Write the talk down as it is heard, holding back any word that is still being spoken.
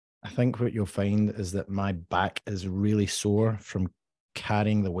think what you'll find is that my back is really sore from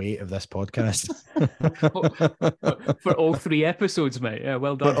carrying the weight of this podcast. For all 3 episodes, mate. Yeah,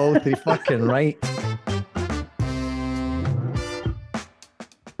 well done. For all 3, fucking right.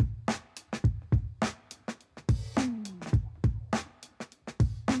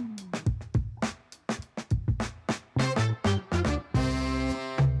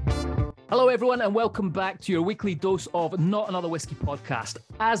 Hello, everyone, and welcome back to your weekly dose of Not Another Whiskey podcast.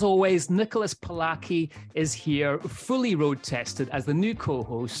 As always, Nicholas Palaki is here, fully road tested as the new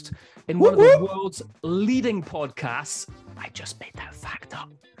co-host in one of the world's leading podcasts. I just made that fact up.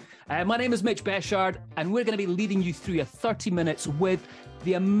 My name is Mitch Beshard, and we're going to be leading you through 30 minutes with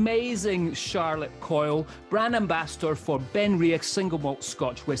the amazing Charlotte Coyle, brand ambassador for Benriach single malt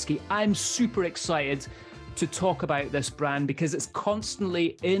Scotch whiskey. I'm super excited to talk about this brand because it's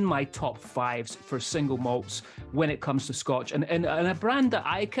constantly in my top 5s for single malts when it comes to Scotch, and a brand that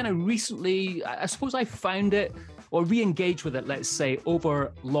I kind of recently, I suppose I found it or re-engaged with it, let's say,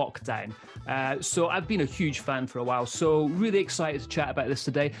 over lockdown. So I've been a huge fan for a while, so really excited to chat about this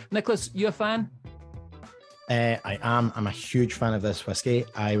today. Nicholas, you a fan? I am. I'm a huge fan of this whiskey.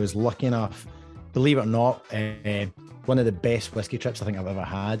 I was lucky enough, believe it or not, one of the best whiskey trips I think I've ever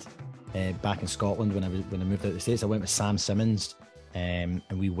had. Back in Scotland when I moved out of the States, I went with Sam Simmons, and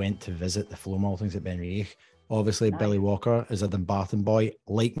we went to visit the floor maltings at Benriach. Obviously, nice. Billy Walker is a Dumbarton boy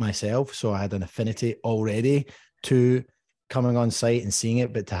like myself, so I had an affinity already to coming on site and seeing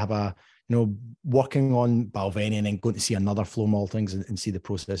it, but to have working on Balvenie and then going to see another floor maltings and see the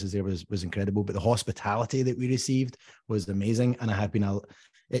processes there was incredible. But the hospitality that we received was amazing, and I have been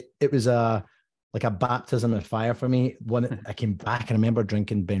it was like a baptism of fire for me. I came back and I remember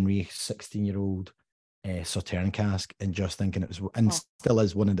drinking Benriach's 16-year-old Sauterne cask and just thinking it was, and still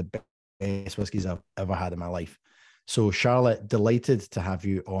is, one of the best whiskies I've ever had in my life. So Charlotte, delighted to have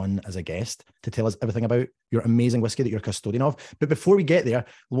you on as a guest to tell us everything about your amazing whiskey that you're a custodian of. But before we get there,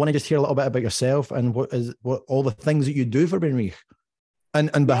 I want to just hear a little bit about yourself and what all the things that you do for Benriach. And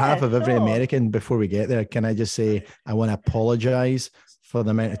on behalf of every American, before we get there, can I just say I want to apologize for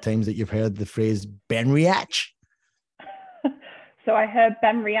the amount of times that you've heard the phrase Benriach? So I heard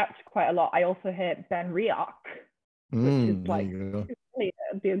Benriach quite a lot. I also heard Benriach, which is like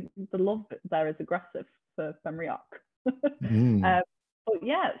the love there is aggressive for Benriach. But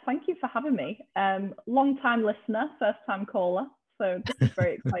yeah, thank you for having me. Long time listener, first time caller. So this is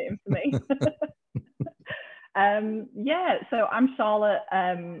very exciting for me. So I'm Charlotte.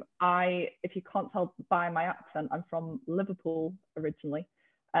 If you can't tell by my accent, I'm from Liverpool originally,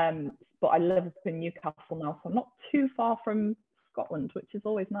 but I live up in Newcastle now, so I'm not too far from Scotland, which is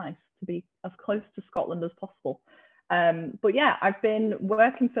always nice to be as close to Scotland as possible. But yeah, I've been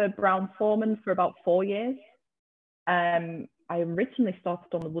working for Brown-Forman for about 4 years. I originally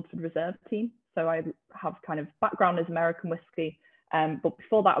started on the Woodford Reserve team, so I have kind of background as American whiskey. But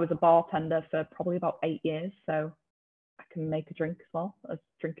before that, I was a bartender for probably about 8 years. So I can make a drink as well as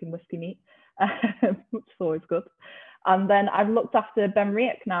drinking whiskey neat, which is always good. And then I've looked after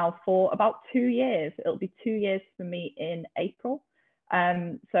Benriach now for about 2 years. It'll be 2 years for me in April.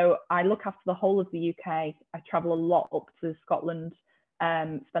 So I look after the whole of the UK. I travel a lot up to Scotland,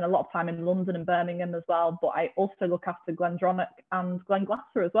 spend a lot of time in London and Birmingham as well. But I also look after Glendronach and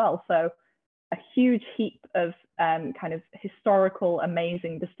Glenglasser as well. So a huge heap of kind of historical,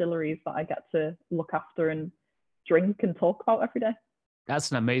 amazing distilleries that I get to look after and drink and talk about every day.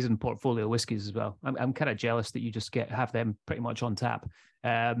 That's an amazing portfolio of whiskies as well. I'm kind of jealous that you just have them pretty much on tap.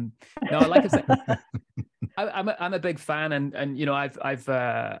 No, like I said, I'm a big fan, and you know, I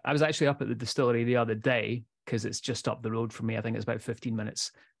was actually up at the distillery the other day because it's just up the road from me. I think it's about 15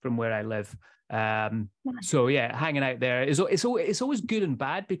 minutes from where I live. So yeah, hanging out there it's always good and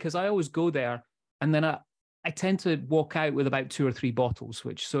bad, because I always go there and then I tend to walk out with about 2 or 3 bottles,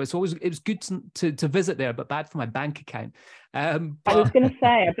 so it's good to visit there, but bad for my bank account. I was going to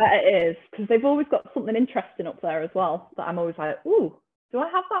say, I bet it is, because they've always got something interesting up there as well that I'm always like, ooh, do I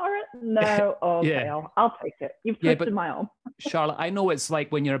have that already? No, okay, yeah. I'll take it. You've twisted my arm. Charlotte, I know it's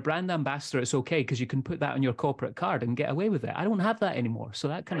like when you're a brand ambassador, it's okay because you can put that on your corporate card and get away with it. I don't have that anymore, so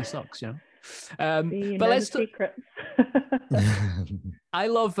that kind of sucks, you know. But let's secrets. I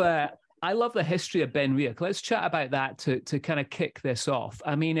love the history of Benriach. Let's chat about that to kind of kick this off.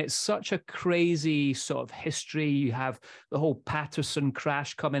 I mean, it's such a crazy sort of history. You have the whole Patterson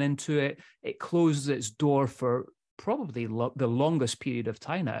crash coming into it. It closes its door for probably the longest period of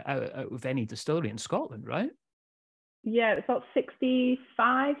time out of any distillery in Scotland, right? Yeah, it's about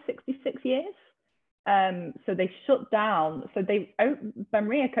 65, 66 years. So they shut down. So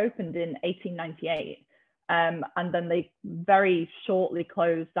Benriach opened in 1898. And then they very shortly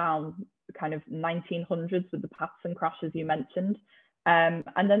closed down, kind of 1900s with the Patterson crash, as you mentioned. And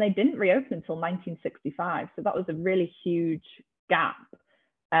then they didn't reopen until 1965. So that was a really huge gap.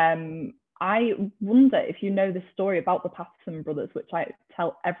 I wonder if you know the story about the Patterson brothers, which I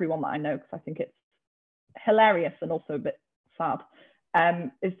tell everyone that I know because I think it's hilarious and also a bit sad,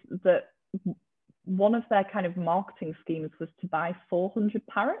 is that one of their kind of marketing schemes was to buy 400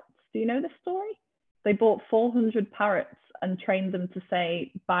 parrots. Do you know this story? They bought 400 parrots and trained them to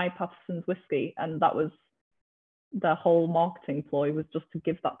say, buy Patterson's whiskey. And that was their whole marketing ploy, was just to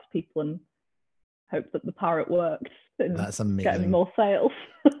give that to people and hope that the parrot worked. That's amazing. Getting more sales.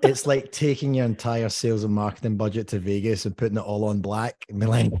 It's like taking your entire sales and marketing budget to Vegas and putting it all on black and be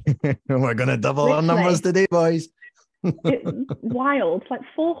like, we're going to double our numbers today, boys. It's wild. Like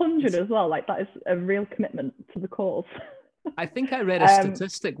 400 as well. Like that is a real commitment to the cause. I think I read a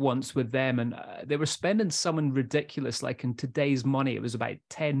statistic once with them, and they were spending something ridiculous, like in today's money, it was about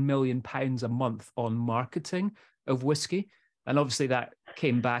 £10 million a month on marketing of whiskey. And obviously that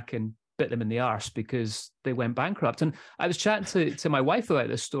came back and bit them in the arse because they went bankrupt. And I was chatting to my wife about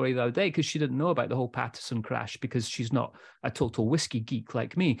this story the other day because she didn't know about the whole Patterson crash because she's not a total whiskey geek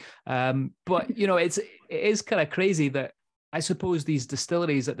like me. But, you know, it is kind of crazy that I suppose these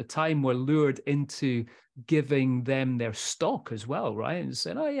distilleries at the time were lured into giving them their stock as well, right? And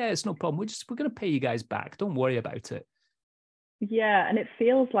saying, oh yeah, it's no problem. We're going to pay you guys back. Don't worry about it. Yeah. And it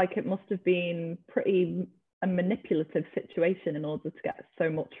feels like it must have been pretty a manipulative situation in order to get so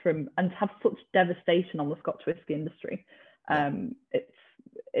much from, and to have such devastation on the Scotch whisky industry.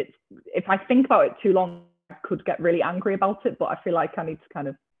 It's if I think about it too long, I could get really angry about it, but I feel like I need to kind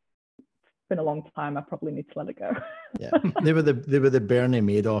of, it's been a long time, I probably need to let it go. Yeah, they were the Bernie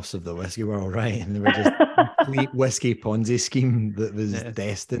Madoffs of the whiskey world, right? And they were just a complete whiskey Ponzi scheme that was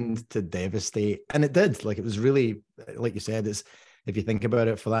destined to devastate, and it did. Like, it was really, like you said, it's, if you think about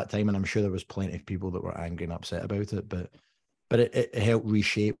it, for that time, and I'm sure there was plenty of people that were angry and upset about it, but it helped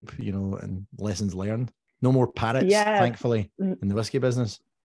reshape, you know, and lessons learned. No more parrots, thankfully, in the whiskey business.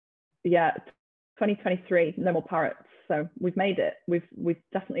 Yeah, 2023, no more parrots. So we've made it. We've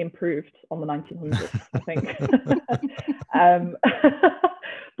definitely improved on the 1900s, I think.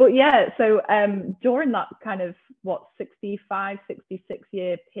 But yeah, so during that kind of 65, 66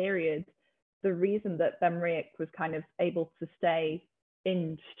 year period, the reason that Benriach was kind of able to stay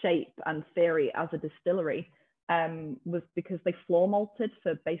in shape and theory as a distillery was because they floor malted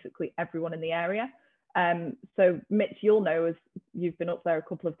for basically everyone in the area. So Mitch, you'll know, as you've been up there a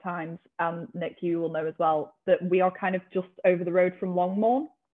couple of times, and Nick, you will know as well, that we are kind of just over the road from Longmorn,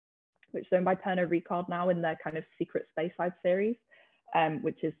 which is owned by Pernod Ricard now in their kind of secret Speyside series,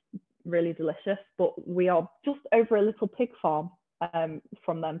 which is really delicious. But we are just over a little pig farm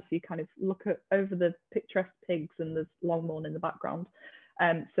from them. So you kind of look over the picturesque pigs and there's Longmorn in the background.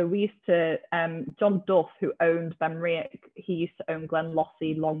 So we used to, John Duff, who owned Benriach, he used to own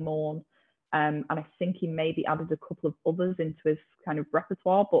Glenlossie, Longmorn, and I think he maybe added a couple of others into his kind of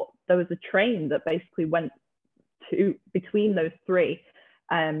repertoire, but there was a train that basically went to between those three,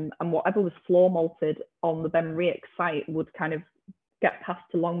 and whatever was floor malted on the Benriach site would kind of get past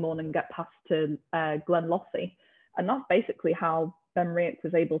to Longmorn and get past to Glenlossie. And that's basically how Benriach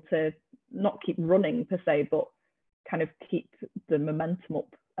was able to not keep running per se, but kind of keep the momentum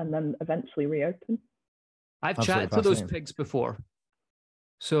up and then eventually reopen. I've chatted to those pigs before.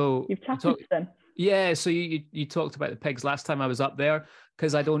 So you've chatted to them? Yeah, so you talked about the pigs last time I was up there,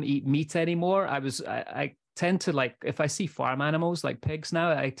 because I don't eat meat anymore. I tend to, like, if I see farm animals like pigs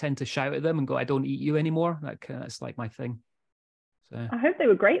now, I tend to shout at them and go, I don't eat you anymore. That's like my thing. So I hope they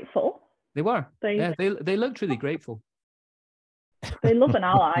were grateful. They were. They looked really grateful. They love an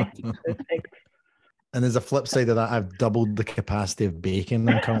ally, those pigs. And there's a flip side of that. I've doubled the capacity of bacon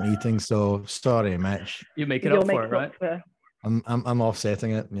I'm currently eating. So sorry, Mitch. You make it up for it, right? I'm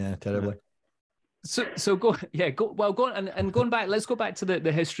offsetting it. Yeah, terribly. So going back. Let's go back to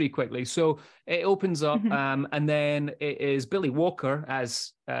the history quickly. So it opens up, and then it is Billy Walker,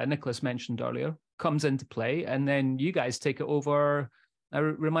 as Nicholas mentioned earlier, comes into play, and then you guys take it over.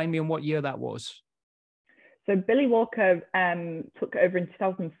 Remind me on what year that was. So Billy Walker took over in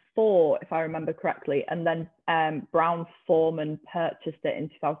 2004, if I remember correctly, and then Brown Forman purchased it in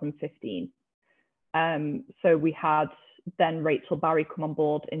 2015. So we had then Rachel Barry come on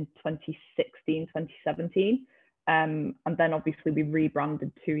board in 2016, 2017. And then obviously we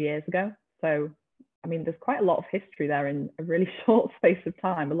rebranded 2 years ago. So, I mean, there's quite a lot of history there in a really short space of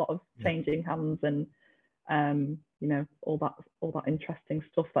time, a lot of changing hands and, you know, all that interesting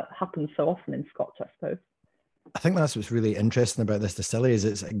stuff that happens so often in Scotch, I suppose. I think that's what's really interesting about this distillery is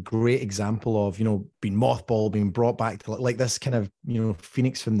it's a great example of, being mothballed, being brought back to like this kind of,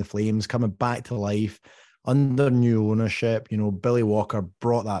 phoenix from the flames coming back to life under new ownership. Billy Walker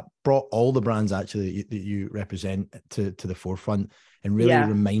brought all the brands actually that you represent to the forefront and really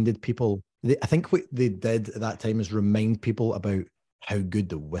reminded people. I think what they did at that time is remind people about how good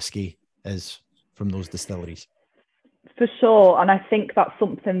the whiskey is from those distilleries. For sure. And I think that's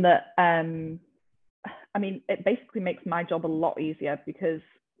something that, it basically makes my job a lot easier because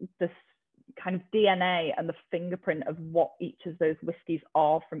this kind of DNA and the fingerprint of what each of those whiskies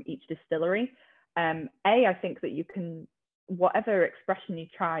are from each distillery. I think that you can, whatever expression you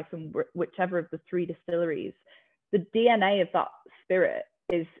try from whichever of the three distilleries, the DNA of that spirit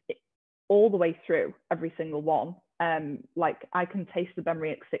is all the way through every single one. Like I can taste the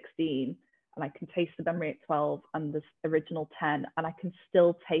Benriach 16 and I can taste the Benriach 12 and the original 10, and I can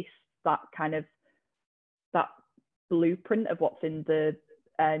still taste that kind of that blueprint of what's in the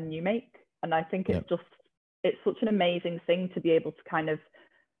new make. And I think it's such an amazing thing to be able to kind of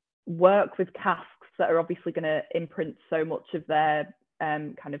work with casks that are obviously going to imprint so much of their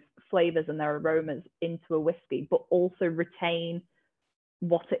kind of flavors and their aromas into a whiskey, but also retain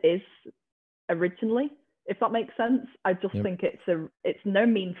what it is originally, if that makes sense. I just think it's no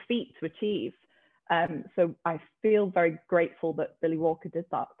mean feat to achieve. So I feel very grateful that Billy Walker did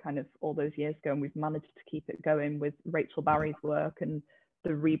that kind of all those years ago, and we've managed to keep it going with Rachel Barry's work and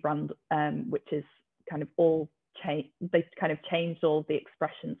the rebrand, which is kind of all changed. They kind of changed all the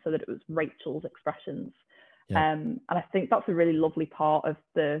expressions so that it was Rachel's expressions. And I think that's a really lovely part of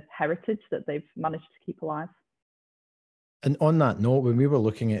the heritage that they've managed to keep alive. And on that note, when we were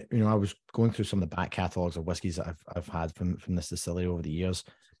looking at, I was going through some of the back catalogs of whiskies that I've had from this distillery over the years,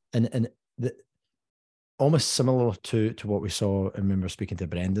 and almost similar to what we saw. I remember speaking to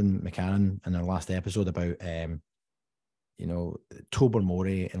Brendan McCarran in our last episode about,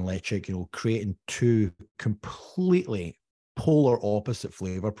 Tobermory and Lechick, creating two completely polar opposite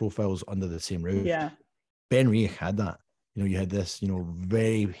flavor profiles under the same roof. Yeah. Benriach had that. You had this,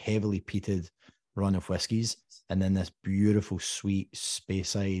 very heavily peated run of whiskies, and then this beautiful, sweet,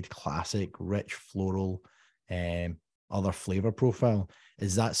 Speyside, classic, rich, floral, other flavor profile.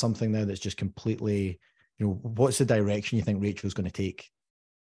 Is that something now that's just completely, what's the direction you think Rachel's going to take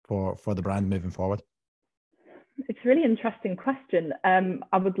for the brand moving forward? It's a really interesting question.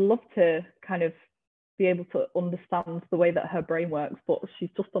 I would love to kind of be able to understand the way that her brain works, but she's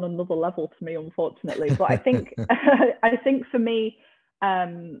just on another level to me, unfortunately. But I think, I think for me,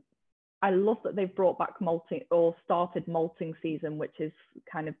 I love that they've brought back malting or started malting season, which is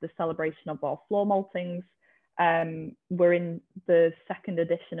kind of the celebration of our floor maltings. We're in the second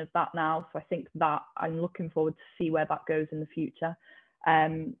edition of that now. So I think that I'm looking forward to see where that goes in the future.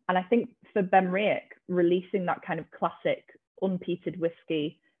 And I think for Benriach, releasing that kind of classic unpeated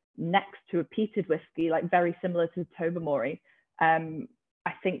whiskey next to a peated whiskey, like very similar to Tobermory,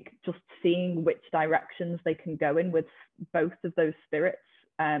 I think just seeing which directions they can go in with both of those spirits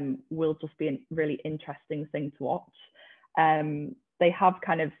will just be a really interesting thing to watch. They have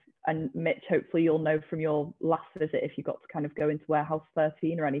kind of, and Mitch, hopefully you'll know from your last visit if you got to kind of go into Warehouse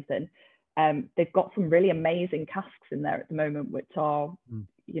 13 or anything, they've got some really amazing casks in there at the moment, which are,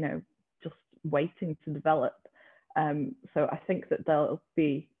 just waiting to develop. So I think that there'll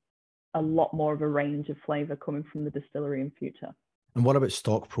be a lot more of a range of flavour coming from the distillery in future. And what about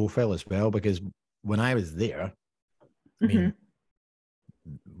stock profile as well? Because when I was there, I mean,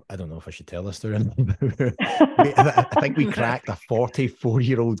 I don't know if I should tell this story. I think we cracked a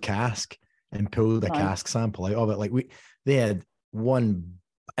 44-year-old cask and pulled a cask sample out of it. Like they had one,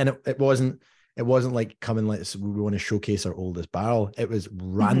 and it wasn't like coming like we want to showcase our oldest barrel. It was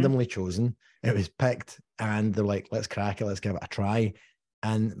randomly chosen. It was picked, and they're like, let's crack it, let's give it a try.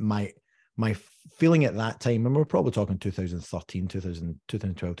 And my feeling at that time, and we're probably talking 2013,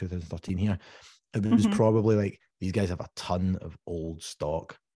 2012, 2013 here, it was probably like, these guys have a ton of old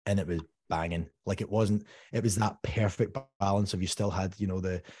stock, and it was banging. Like it was that perfect balance of, you still had,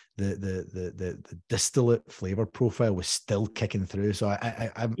 the distillate flavor profile was still kicking through. So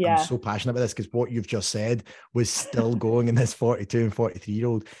I'm so passionate about this, because what you've just said was still going in this 42 and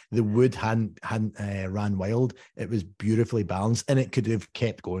 43-year-old. The wood hadn't ran wild. It was beautifully balanced, and it could have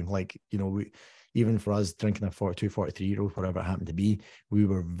kept going. Like, even for us drinking a 42, 43-year-old, whatever it happened to be, we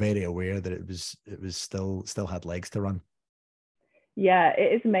were very aware that it was still had legs to run. Yeah,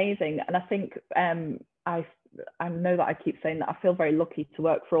 it is amazing. And I think I know that I keep saying that I feel very lucky to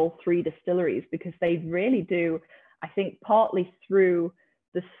work for all three distilleries, because they really do, I think partly through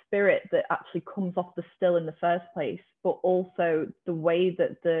the spirit that actually comes off the still in the first place, but also the way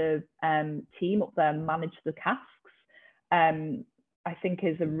that the team up there manage the casks, I think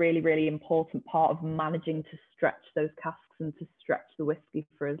is a really, really important part of managing to stretch those casks and to stretch the whiskey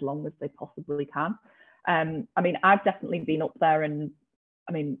for as long as they possibly can. I mean, I've definitely been up there, and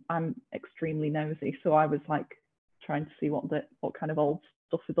I mean, I'm extremely nosy, so I was like trying to see what kind of old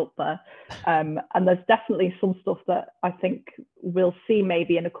stuff is up there. And there's definitely some stuff that I think we'll see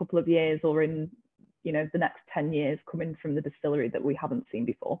maybe in a couple of years, or in, you know, the next 10 years, coming from the distillery that we haven't seen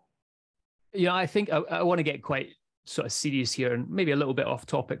before. Yeah, I think I want to get quite sort of serious here, and maybe a little bit off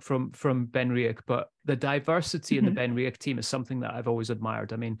topic from Benriach, but the diversity in the Benriach team is something that I've always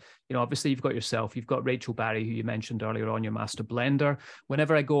admired. I mean, you know, obviously you've got yourself, you've got Rachel Barry, who you mentioned earlier on, your master blender.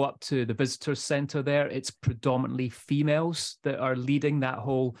 Whenever I go up to the visitors center there, it's predominantly females that are leading that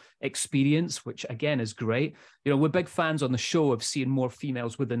whole experience, which again is great. You know, we're big fans on the show of seeing more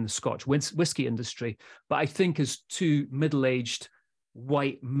females within the Scotch whiskey industry, but I think as two middle-aged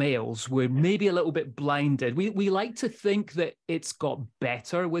white males, we're maybe a little bit blinded. We like to think that it's got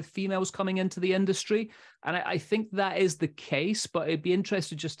better with females coming into the industry, and I think that is the case, but I'd be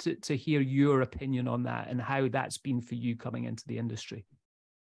interested just to hear your opinion on that and how that's been for you coming into the industry.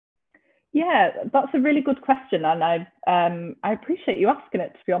 Yeah, that's a really good question, and I appreciate you asking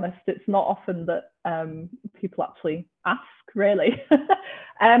it. To be honest, it's not often that people actually ask, really.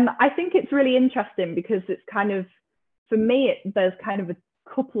 I think it's really interesting because it's kind of, for me, there's kind of a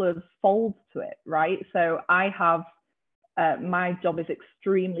couple of folds to it, right? So I have, my job is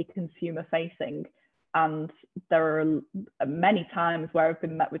extremely consumer facing, and there are many times where I've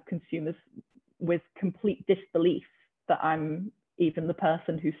been met with consumers with complete disbelief that I'm even the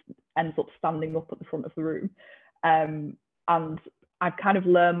person who ends up standing up at the front of the room. And I've kind of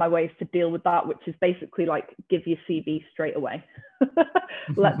learned my ways to deal with that, which is basically like, give your CV straight away.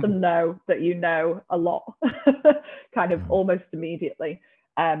 Let them know that you know a lot, kind of almost immediately.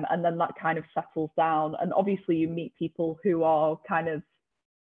 And then that kind of settles down. And obviously you meet people who are kind of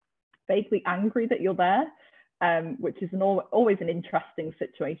vaguely angry that you're there, which is always an interesting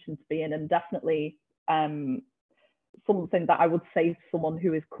situation to be in, and definitely something that I would say to someone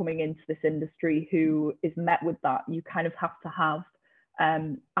who is coming into this industry who is met with that. You kind of have to have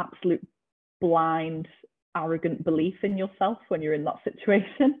absolute blind, arrogant belief in yourself when you're in that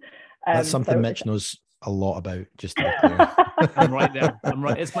situation. That's something Mitch knows a lot about, just to be clear. I'm right there. I'm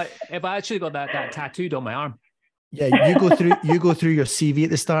right. If I actually got that tattooed on my arm. Yeah, you go through your CV at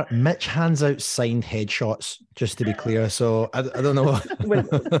the start. Mitch hands out signed headshots, just to be clear. So I don't know. Who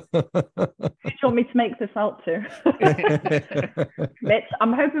do you want me to make this out to? Mitch,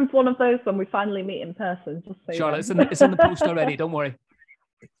 I'm hoping for one of those when we finally meet in person. Just so Charlotte, it's in the post already. Don't worry.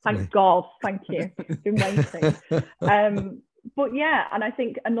 Thank God. Thank you. Been waiting. But yeah, and I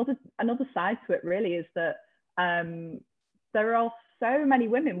think another side to it really is that there are so many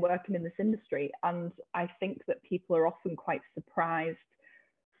women working in this industry, and I think that people are often quite surprised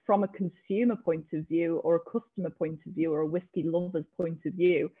from a consumer point of view, or a customer point of view, or a whiskey lover's point of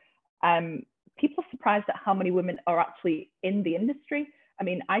view. People are surprised at how many women are actually in the industry. I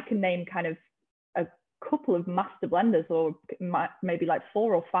mean, I can name kind of a couple of master blenders, or maybe like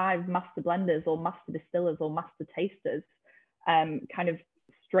 4 or 5 master blenders, or master distillers, or master tasters, kind of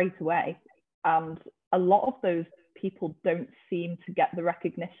straight away. And a lot of those people don't seem to get the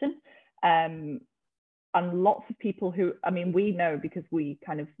recognition. And lots of people who, I mean, we know, because we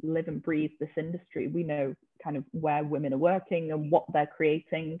kind of live and breathe this industry, we know kind of where women are working and what they're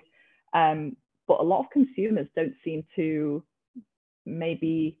creating. But a lot of consumers don't seem to,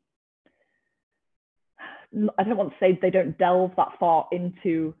 maybe, I don't want to say they don't delve that far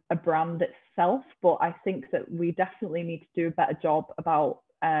into a brand itself, but I think that we definitely need to do a better job about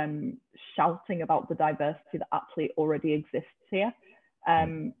shouting about the diversity that actually already exists here.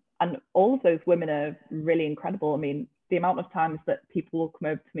 And all of those women are really incredible. I mean, the amount of times that people will come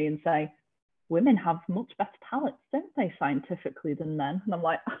over to me and say, women have much better palates, don't they, scientifically, than men? And I'm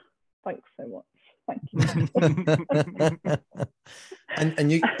like, thanks so much. Thank you.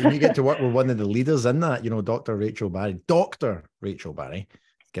 and you get to work with one of the leaders in that, you know, Dr. Rachel Barry, give her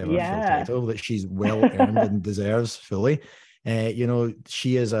a full title that she's well earned and deserves fully. You know,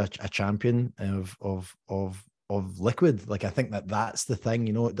 she is a champion of liquid. Like, I think that's the thing.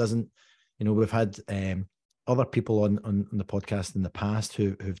 You know, it doesn't. You know, we've had other people on the podcast in the past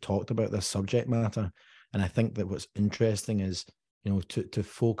who've talked about this subject matter, and I think that what's interesting is, you know, to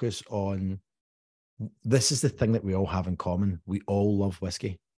focus on. This is the thing that we all have in common. We all love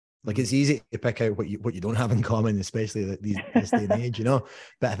whiskey. Like, it's easy to pick out what you don't have in common, especially this day and age, you know.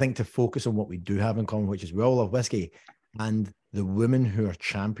 But I think to focus on what we do have in common, which is we all love whiskey. And the women who are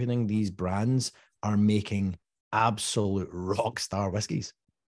championing these brands are making absolute rock star whiskies.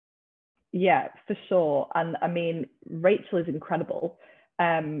 Yeah, for sure. And I mean, Rachel is incredible.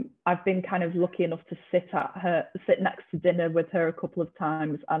 I've been kind of lucky enough to sit next to dinner with her a couple of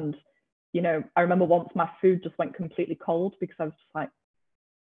times. And, you know, I remember once my food just went completely cold because I was just like,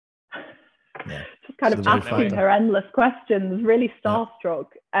 just kind of asking her endless questions, really starstruck.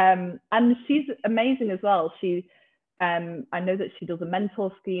 And she's amazing as well. I know that she does a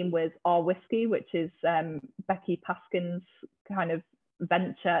mentor scheme with Our Whiskey, which is Becky Paskin's kind of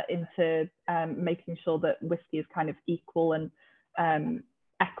venture into making sure that whiskey is kind of equal and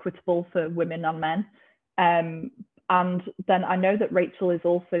equitable for women and men. And then I know that Rachel is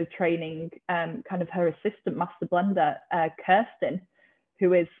also training kind of her assistant master blender, Kirsten,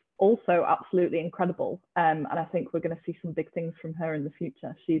 who is also absolutely incredible. And I think we're going to see some big things from her in the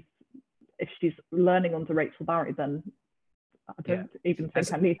future. If she's learning under Rachel Barry, then I don't even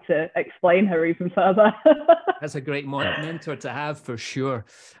think I need to explain her even further. That's a great mentor to have for sure.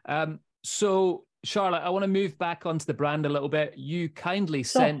 So Charlotte, I want to move back onto the brand a little bit. You kindly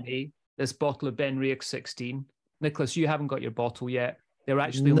sent me this bottle of Benriach 16. Nicholas, you haven't got your bottle yet. They're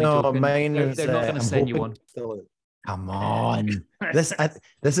actually only joking. Mine they're not going to send you one. Come on. This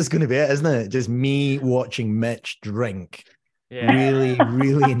is going to be it, isn't it? Just me watching Mitch drink really,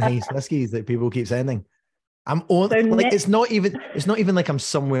 really nice whiskies that people keep sending. It's not even like I'm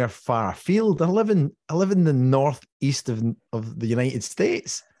somewhere far afield. I live in the northeast of the United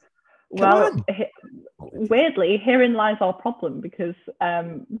States. Weirdly, herein lies our problem, because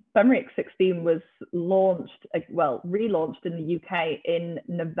Benriach 16 was relaunched in the UK in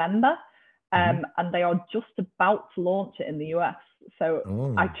November, and they are just about to launch it in the US. So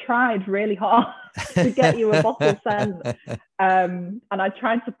I tried really hard to get you a bottle sent, and I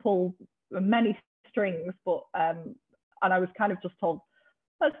tried to pull many strings, but and I was kind of just told,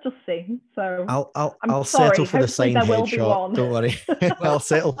 let's just see. So I'll settle for the signed headshot. Don't worry. I'll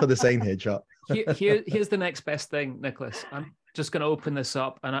settle for the signed headshot. Here's the next best thing, Nicholas. I'm just going to open this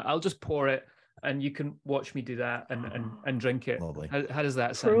up and I'll just pour it, and you can watch me do that and drink it. Lovely. How does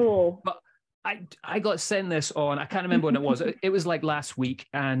that sound? Cool. But I got sent this on, I can't remember when it was. It was like last week,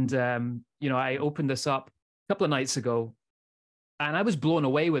 and I opened this up a couple of nights ago, and I was blown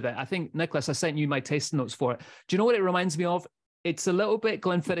away with it. I think, Nicholas, I sent you my tasting notes for it. Do you know what it reminds me of? It's a little bit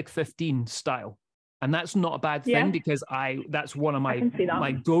Glenfiddich 15 style. And that's not a bad thing, because that's one of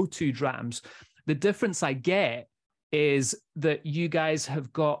my go-to drams. The difference I get is that you guys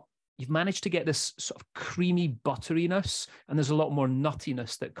you've managed to get this sort of creamy butteriness, and there's a lot more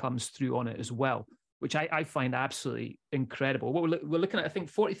nuttiness that comes through on it as well, which I find absolutely incredible. We're looking at, I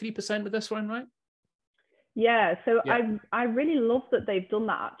think, 43% with this one, right? Yeah, so I really love that they've done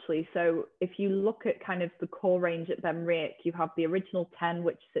that, actually. So if you look at kind of the core range at Benriach, you have the original 10,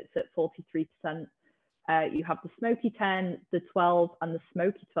 which sits at 43%. You have the Smoky 10, the 12, and the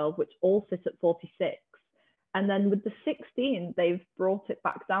Smoky 12, which all sit at 46. And then with the 16, they've brought it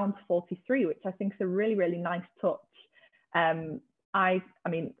back down to 43, which I think is a really, really nice touch. I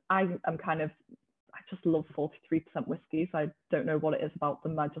just love 43% whiskies. I don't know what it is about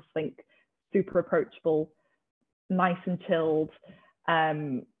them. I just think super approachable, nice and chilled.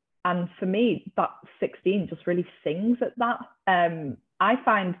 And for me, that 16 just really sings at that. I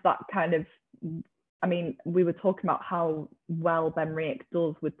find that kind of, we were talking about how well Benriach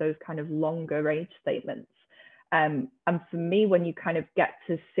does with those kind of longer age statements. And for me, when you kind of get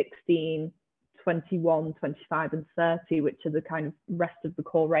to 16, 21, 25, and 30, which are the kind of rest of the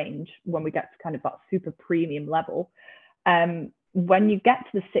core range, when we get to kind of that super premium level, when you get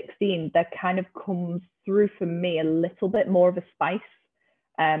to the 16, there kind of comes through for me a little bit more of a spice.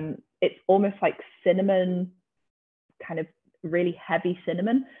 It's almost like cinnamon, kind of really heavy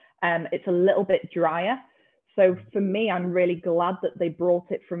cinnamon. It's a little bit drier. So for me, I'm really glad that they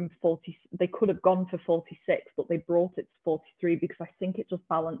brought it from 40. They could have gone for 46, but they brought it to 43 because I think it just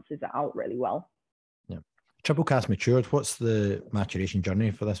balances it out really well. Yeah. Triple cask matured. What's the maturation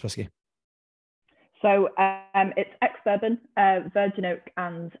journey for this whiskey? So it's ex-bourbon, virgin oak,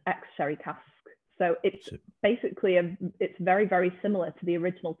 and ex-sherry cask. So it's basically it's very, very similar to the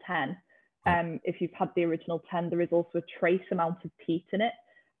original 10. If you've had the original 10, there is also a trace amount of peat in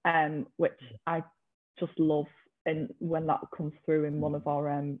it, which I just love. And when that comes through in one of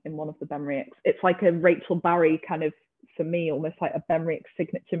the Benriachs, it's like a Rachel Barry kind of, for me, almost like a Benriach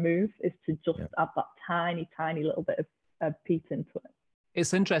signature move, is to just add that tiny, tiny little bit of peat into it.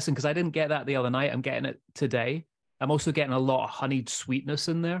 It's interesting because I didn't get that the other night. I'm getting it today. I'm also getting a lot of honeyed sweetness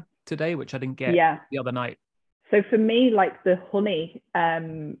in there today, which I didn't get the other night. So for me, like the honey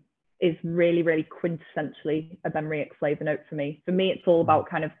is really, really quintessentially a Benriach flavour note for me. For me, it's all about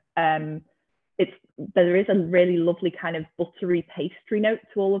kind of, there is a really lovely kind of buttery pastry note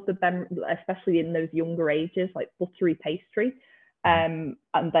to all of the especially in those younger ages, like buttery pastry. And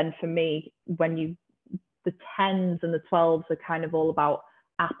then for me, the 10s and the 12s are kind of all about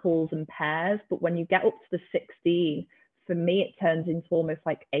apples and pears. But when you get up to the 16, for me, it turns into almost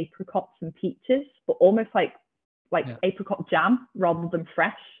like apricots and peaches, but almost like apricot jam rather than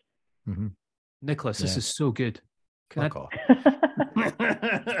fresh. Mm-hmm. Nicholas, this is so good. So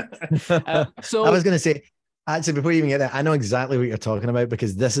so I was going to say, actually, before you even get there, I know exactly what you're talking about,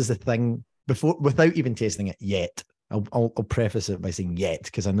 because this is the thing. Without even tasting it yet, I'll preface it by saying yet,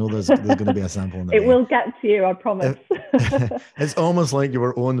 because I know there's going to be a sample in there. It will get to you, I promise. It's almost like you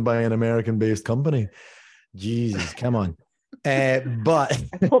were owned by an American-based company. Jesus, come on. But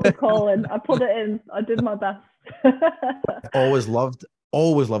I put the call in. I put it in. I did my best. always loved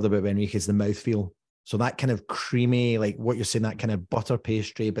about Benriach is the mouthfeel. So that kind of creamy, like what you're saying, that kind of butter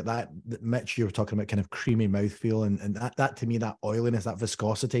pastry, but that Mitch, you were talking about kind of creamy mouthfeel, and that to me, that oiliness, that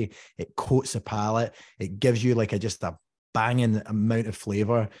viscosity, it coats the palate. It gives you like just a banging amount of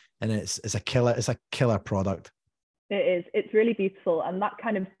flavor, and it's a killer product. It is. It's really beautiful, and that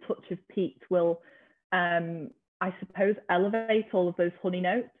kind of touch of peat will, I suppose, elevate all of those honey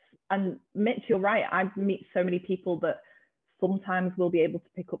notes. And Mitch, you're right. I meet so many people that sometimes will be able to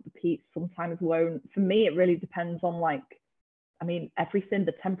pick up the peat, sometimes won't. For me, it really depends on everything,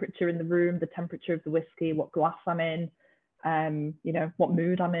 the temperature in the room, the temperature of the whiskey, what glass I'm in, what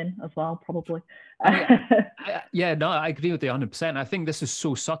mood I'm in as well, probably. I agree with you 100%. I think this is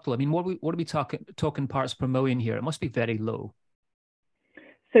so subtle. I mean, what are we talking parts per million here? It must be very low.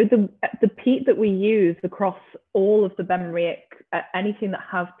 So the peat that we use across all of the Benriach, anything that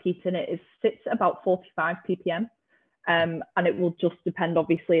has peat in it, sits at about 45 ppm. And it will just depend,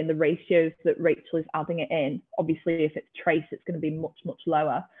 obviously, in the ratios that Rachel is adding it in. Obviously, if it's trace, it's going to be much, much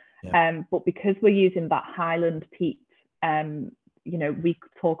lower. Yeah. But because we're using that Highland peat, we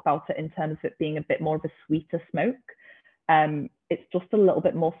could talk about it in terms of it being a bit more of a sweeter smoke. It's just a little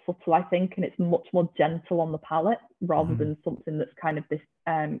bit more subtle, I think, and it's much more gentle on the palate rather than something that's kind of this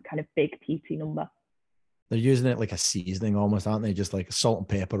kind of big peaty number. They're using it like a seasoning almost, aren't they? Just like salt and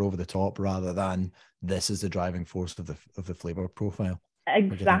pepper over the top, rather than this is the driving force of the flavor profile.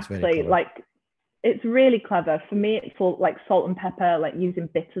 Exactly. Like, it's really clever. For me, it's all like salt and pepper, like using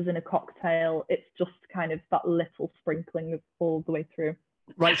bitters in a cocktail. It's just kind of that little sprinkling of all the way through.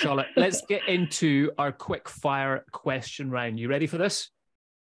 Right, Charlotte, let's get into our quick fire question round. You ready for this?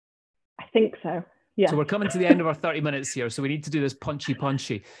 I think so. Yeah. So we're coming to the end of our 30 minutes here, so we need to do this punchy.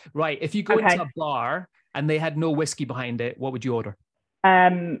 Right, if you go into a bar and they had no whiskey behind it, what would you order?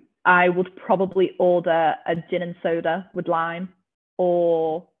 I would probably order a gin and soda with lime,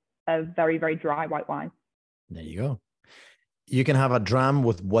 or a very, very dry white wine. There you go. You can have a dram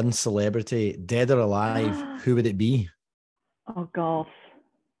with one celebrity, dead or alive. Who would it be? Oh, God.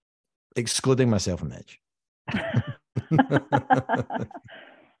 Excluding myself and Mitch.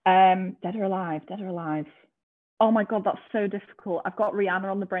 Dead or alive. Oh my God, that's so difficult. I've got Rihanna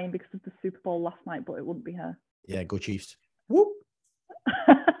on the brain because of the Super Bowl last night, but it wouldn't be her. Yeah, go Chiefs. Whoop.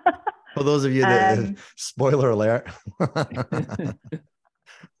 For those of you that, spoiler alert,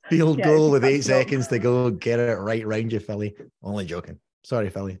 field goal with 8 seconds to go, get it right round you, Philly. Only joking. Sorry,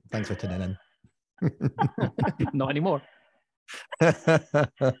 Philly. Thanks for tuning in. Not anymore.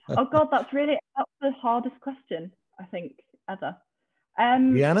 Oh God, that's the hardest question, I think, ever.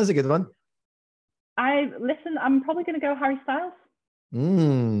 Rihanna's a good one. I'm probably going to go Harry Styles.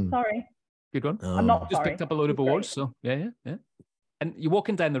 Sorry. Good one. I'm not just sorry. Picked up a load of awards, so yeah. And you're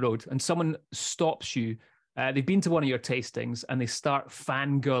walking down the road and someone stops you. They've been to one of your tastings and they start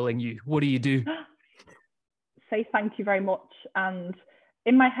fangirling you. What do you do? Say thank you very much. And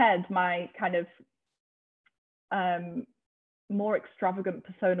in my head, my kind of more extravagant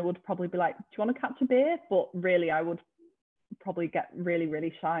persona would probably be like, do you want to catch a beer? But really, I would probably get really,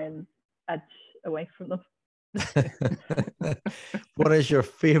 really shy and edge away from them. What is your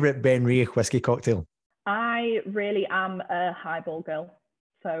favorite Benriach whiskey cocktail? I really am a highball girl.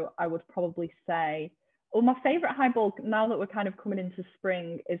 So I would probably say, my favorite highball, now that we're kind of coming into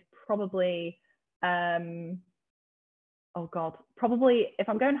spring, is probably, probably if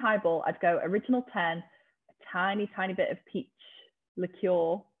I'm going highball, I'd go original 10, a tiny, tiny bit of peach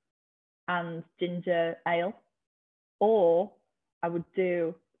liqueur and ginger ale. Or I would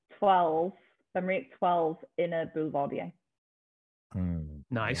do 12, Benriach 12 in a Boulevardier.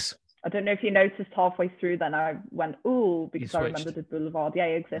 Nice. I don't know if you noticed halfway through, then I went, ooh, because I switched. remembered the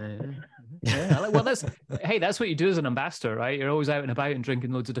Boulevardier existed. Yeah. Well, that's what you do as an ambassador, right? You're always out and about and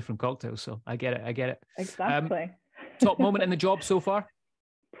drinking loads of different cocktails. So I get it. Exactly. Top moment in the job so far?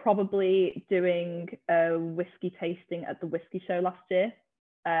 Probably doing a whiskey tasting at the whiskey show last year.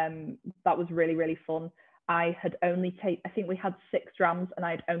 That was really, really fun. I had only I think we had 6 drams and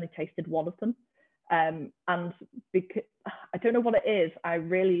I had only tasted one of them. And because I don't know what it is, I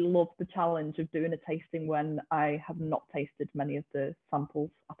really love the challenge of doing a tasting when I have not tasted many of the samples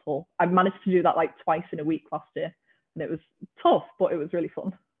at all. I managed to do that like twice in a week last year, and it was tough, but it was really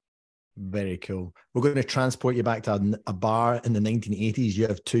fun. Very cool. We're going to transport you back to a bar in the 1980s. You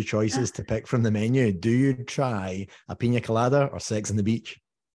have 2 choices to pick from the menu. Do you try a pina colada or Sex on the Beach?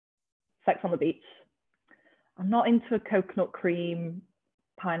 Sex on the Beach. I'm not into a coconut cream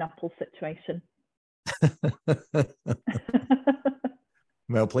pineapple situation.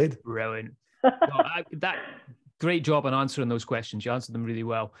 Well played. Brilliant. That great job on answering those questions. You answered them really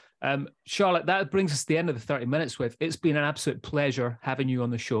well. Charlotte, that brings us to the end of the 30 minutes with. It's been an absolute pleasure having you on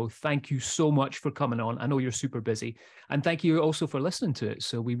the show. Thank you so much for coming on. I know you're super busy. And thank you also for listening to it.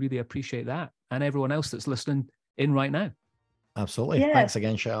 So we really appreciate that. And everyone else that's listening in right now. Absolutely. Yeah. Thanks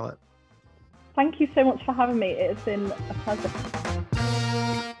again, Charlotte. Thank you so much for having me. It has been a pleasure.